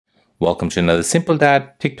Welcome to another Simple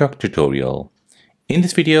Dad TikTok tutorial. In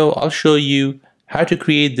this video, I'll show you how to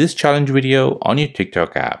create this challenge video on your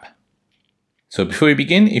TikTok app. So before we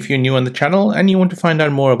begin, if you're new on the channel and you want to find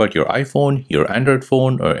out more about your iPhone, your Android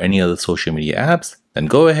phone, or any other social media apps, then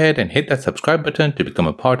go ahead and hit that subscribe button to become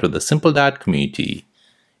a part of the Simple Dad community.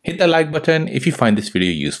 Hit the like button if you find this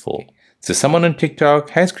video useful. So someone on TikTok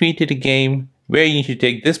has created a game where you need to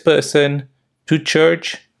take this person to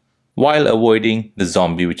church while avoiding the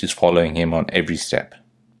zombie which is following him on every step.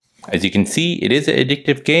 As you can see, it is an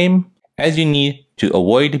addictive game as you need to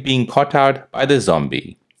avoid being caught out by the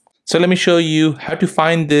zombie. So let me show you how to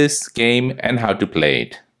find this game and how to play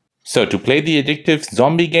it. So to play the addictive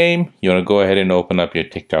zombie game, you want to go ahead and open up your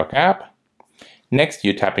TikTok app. Next,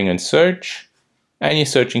 you're tapping on search and you're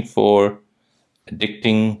searching for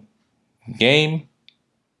Addicting game.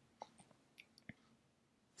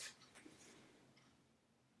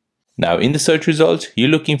 Now in the search results, you're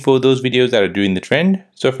looking for those videos that are doing the trend.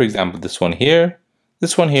 So for example, this one here,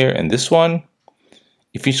 and this one.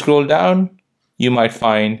 If you scroll down, you might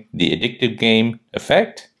find the addictive game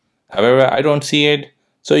effect. However, I don't see it.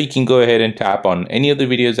 So you can go ahead and tap on any of the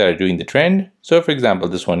videos that are doing the trend. So for example,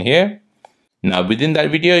 this one here. Now within that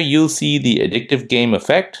video, you'll see the addictive game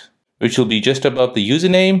effect, which will be just above the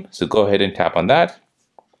username. So go ahead and tap on that.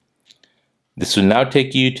 This will now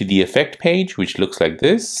take you to the effect page, which looks like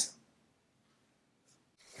this.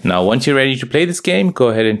 Now, once you're ready to play this game, go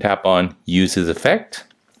ahead and tap on Use this effect.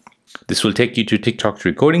 This will take you to TikTok's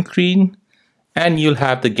recording screen and you'll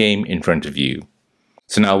have the game in front of you.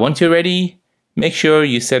 So now once you're ready, make sure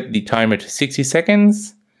you set the timer to 60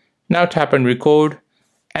 seconds. Now tap on record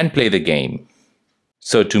and play the game.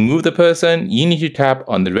 So to move the person, you need to tap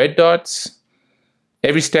on the red dots.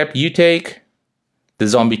 Every step you take, the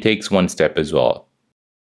zombie takes one step as well.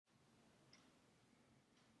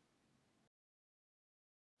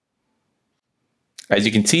 As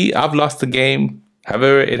you can see, I've lost the game.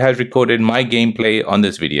 However, it has recorded my gameplay on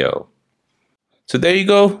this video. So there you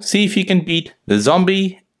go. See if you can beat the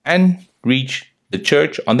zombie and reach the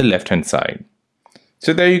church on the left-hand side.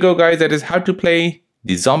 So there you go, guys. That is how to play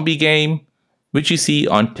the zombie game, which you see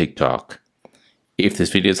on TikTok. If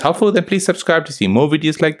this video is helpful, then please subscribe to see more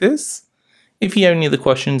videos like this. If you have any other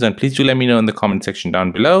questions, then please do let me know in the comment section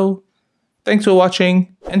down below. Thanks for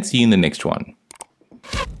watching and see you in the next one.